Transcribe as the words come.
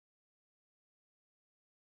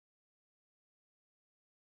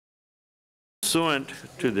Pursuant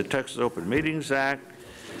to the Texas Open Meetings Act,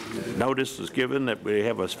 notice is given that we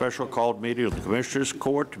have a special called meeting of the Commissioners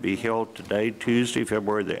Court to be held today, Tuesday,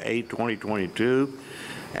 February the 8th, 2022,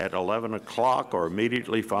 at 11 o'clock or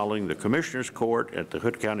immediately following the Commissioners Court at the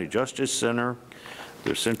Hood County Justice Center,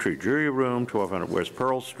 the Century Jury Room, 1200 West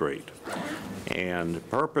Pearl Street. And the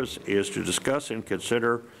purpose is to discuss and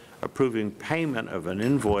consider approving payment of an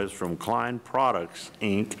invoice from Klein Products,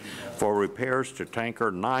 Inc. for repairs to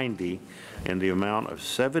Tanker 90 in the amount of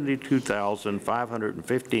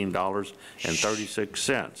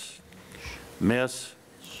 $72,515.36. Miss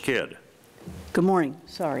Kidd. Good morning.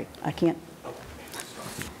 Sorry, I can't.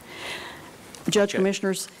 Judge,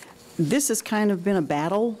 Commissioners, this has kind of been a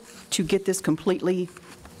battle to get this completely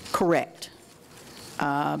correct.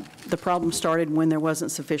 The problem started when there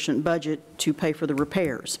wasn't sufficient budget to pay for the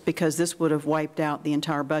repairs, because this would have wiped out the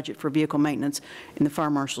entire budget for vehicle maintenance in the Fire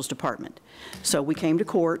Marshal's Department. So we came to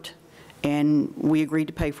court and we agreed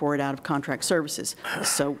to pay for it out of contract services.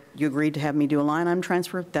 So you agreed to have me do a line item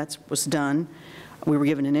transfer. That was done. We were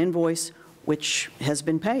given an invoice which has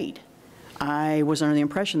been paid. I was under the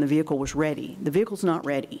impression the vehicle was ready. The vehicle's not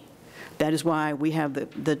ready. That is why we have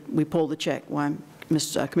we pulled the check. Why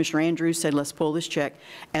Commissioner Andrews said, let's pull this check.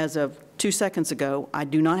 As of 2 seconds ago, I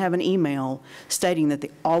do not have an email stating that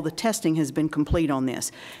all the testing has been complete on this,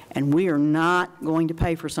 and we are not going to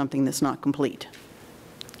pay for something that's not complete.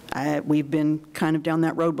 We've been kind of down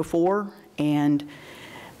that road before, and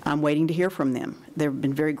I'm waiting to hear from them. They've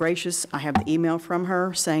been very gracious. I have the email from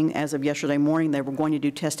her saying as of yesterday morning they were going to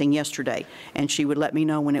do testing yesterday, and she would let me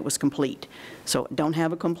know when it was complete. So don't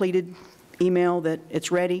have a completed email that it's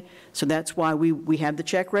ready, so that's why we have the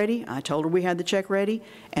check ready. I told her we had the check ready,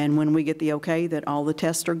 and when we get the okay that all the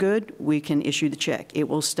tests are good, we can issue the check. It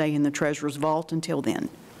will stay in the Treasurer's vault until then.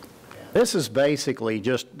 This is basically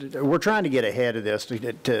just, we're trying to get ahead of this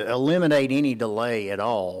to eliminate any delay at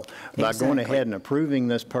all by going ahead and approving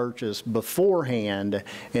this purchase beforehand,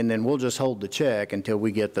 and then we'll just hold the check until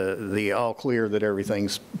we get the all clear that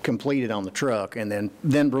everything's completed on the truck, and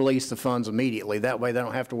then release the funds immediately. That way they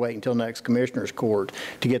don't have to wait until next Commissioner's Court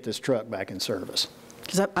to get this truck back in service.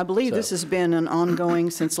 Because I believe this has been an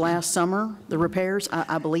ongoing since last summer, the repairs,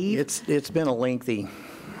 I believe. It's been a lengthy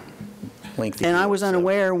and I was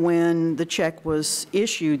unaware when the check was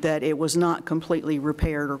issued that it was not completely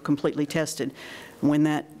repaired or completely tested. When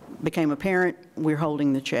that became apparent, we're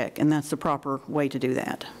holding the check, and that's the proper way to do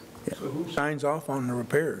that. Yeah. So who signs off on the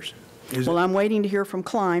repairs? I'm waiting to hear from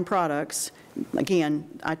Klein Products.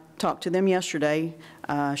 Again, I talked to them yesterday.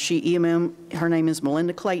 She emailed, her name is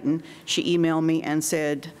Melinda Clayton. She emailed me and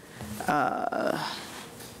said,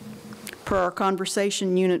 per our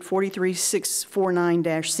conversation, Unit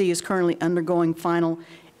 43649-C is currently undergoing final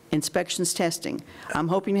inspections testing. I'm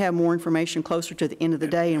hoping to have more information closer to the end of the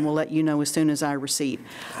day, and we'll let you know as soon as I receive.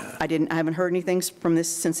 I haven't heard anything from this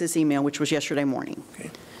since this email, which was yesterday morning. Okay.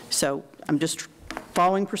 So I'm just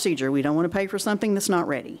following procedure. We don't want to pay for something that's not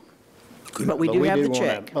ready. But we do have the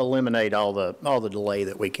check. Want to eliminate all the delay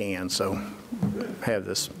that we can, so have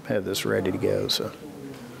this ready to go. So.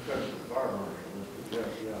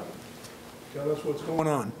 Tell us what's going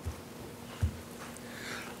on.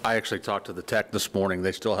 I actually talked to the tech this morning.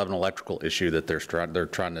 They still have an electrical issue that they're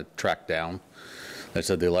trying to track down. They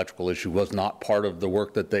said the electrical issue was not part of the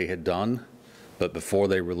work that they had done, but before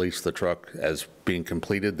they released the truck as being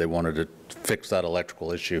completed, they wanted to fix that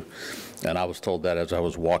electrical issue. And I was told that as I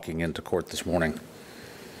was walking into court this morning.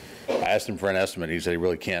 I asked him for an estimate. He said he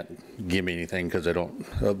really can't give me anything because they don't.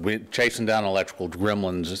 Chasing down electrical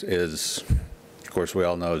gremlins is, of course, we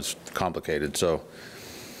all know it's complicated. So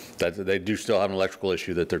that they do still have an electrical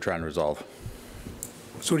issue that they're trying to resolve.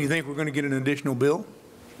 So do you think we're going to get an additional bill,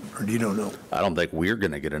 or do you don't know? I don't think we're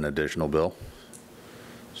going to get an additional bill.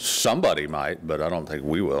 Somebody might, but I don't think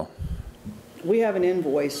we will. We have an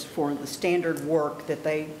invoice for the standard work that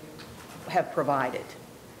they have provided.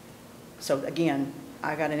 So again,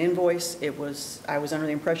 I got an invoice. I was under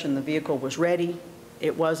the impression the vehicle was ready.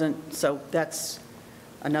 It wasn't, so that's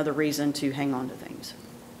another reason to hang on to things.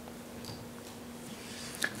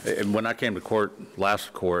 And when I came to court,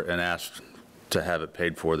 last court, and asked to have it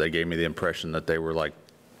paid for, they gave me the impression that they were like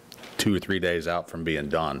 2 or 3 days out from being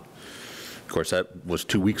done. Of course, that was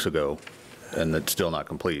 2 weeks ago, and it's still not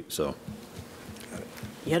complete, so.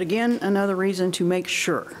 Yet again, another reason to make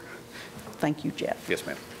sure. Thank you, Jeff. Yes,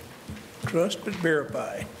 ma'am. Trust but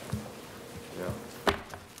verify.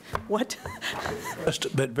 What?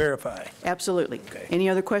 Trust but verify. Absolutely. Okay. Any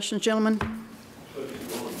other questions, gentlemen? So if you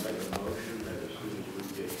want to make a motion that as soon as we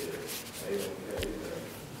get the A-OK,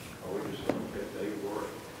 are we just going to get they work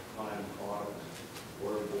Klein Products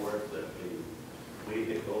word for it that the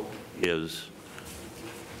vehicle is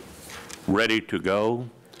ready to go?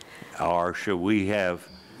 Or should we have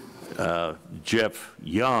Jeff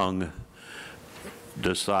Young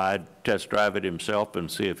test drive it himself and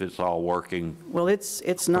see if it's all working? Well,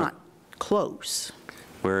 it's not close.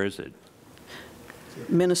 Where is it?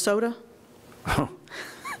 Minnesota?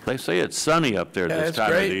 They say it's sunny up there this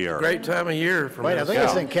time of the year. Great time of year for Wait, I think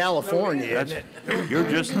it's in California, isn't it? You're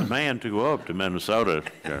just the man to go up to Minnesota.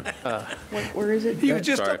 Where is it? He was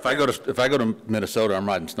just Sorry, if I go to Minnesota, I'm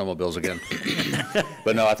riding snowmobiles again.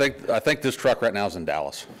 But no, I think this truck right now is in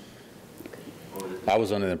Dallas. I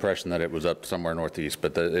was under the impression that it was up somewhere northeast,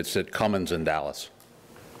 but it's at Cummins in Dallas.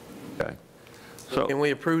 Okay. So, Can we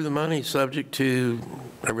approve the money subject to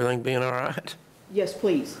everything being all right? Yes,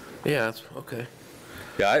 please. Yeah, that's okay.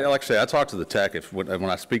 Yeah, like I say, I talk to the tech. When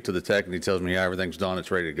I speak to the tech and he tells me, yeah, everything's done,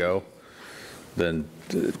 it's ready to go, then,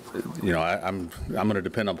 I'm going to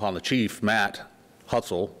depend upon the chief, Matt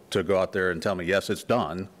Hutzel, to go out there and tell me, yes, it's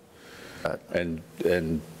done, and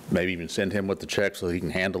maybe even send him with the check so he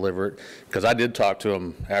can hand deliver it. Because I did talk to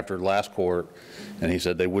him after last court, and he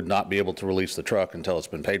said they would not be able to release the truck until it's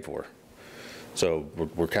been paid for. So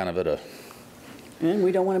we're kind of at a... And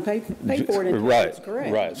we don't want to pay for it until it's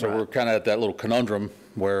correct. Right. So we're kind of at that little conundrum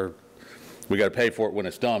where we got to pay for it when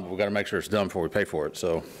it's done, but we got to make sure it's done before we pay for it.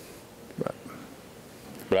 So,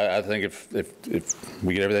 but I think if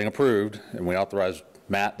we get everything approved and we authorize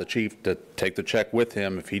Matt, the chief, to take the check with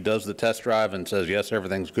him, if he does the test drive and says yes,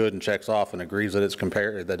 everything's good, and checks off and agrees that it's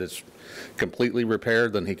completely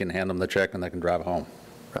repaired, then he can hand them the check and they can drive home.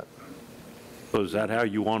 so is that how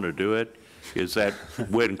you want to do it? Is that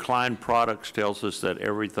when Klein Products tells us that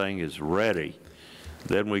everything is ready,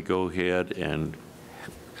 then we go ahead and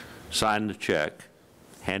sign the check,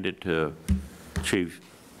 hand it to Chief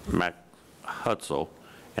Matt Hutzel,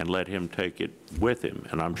 and let him take it with him?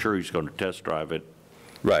 And I'm sure he's going to test drive it.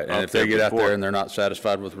 Right, and Up if they there get out before- there and they're not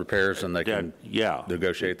satisfied with repairs, then they can Yeah,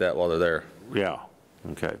 negotiate that while they're there. yeah,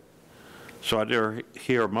 okay. So I dare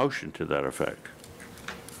hear a motion to that effect.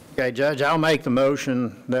 Okay, Judge, I'll make the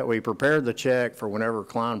motion that we prepare the check for whenever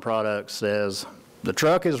Klein Products says the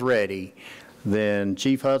truck is ready, then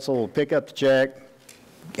Chief Hutzel will pick up the check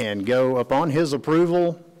and go upon his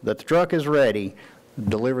approval that the truck is ready,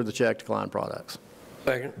 deliver the check to Klein Products.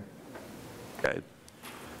 Second. Okay.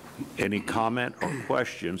 Any comment or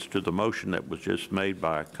questions to the motion that was just made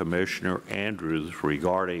by Commissioner Andrews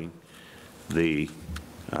regarding the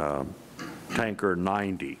Tanker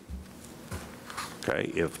 90?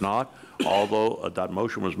 Okay, if not, although that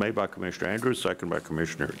motion was made by Commissioner Andrews, second by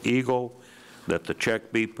Commissioner Eagle, that the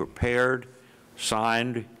check be prepared,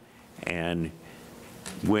 signed, and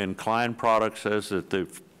when Klein Products says that the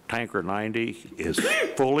Tanker 90 is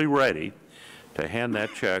fully ready, to hand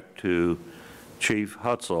that check to Chief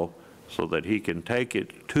Hutzel so that he can take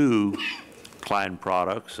it to Klein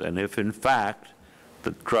Products, and if in fact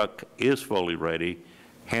the truck is fully ready,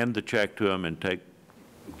 hand the check to him and take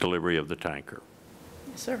delivery of the tanker.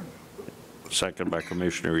 Yes, sir. Second by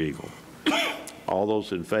Commissioner Eagle. All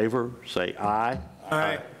those in favor, say aye.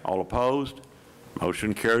 Aye. All opposed?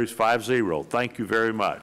 Motion carries 5-0. Thank you very much.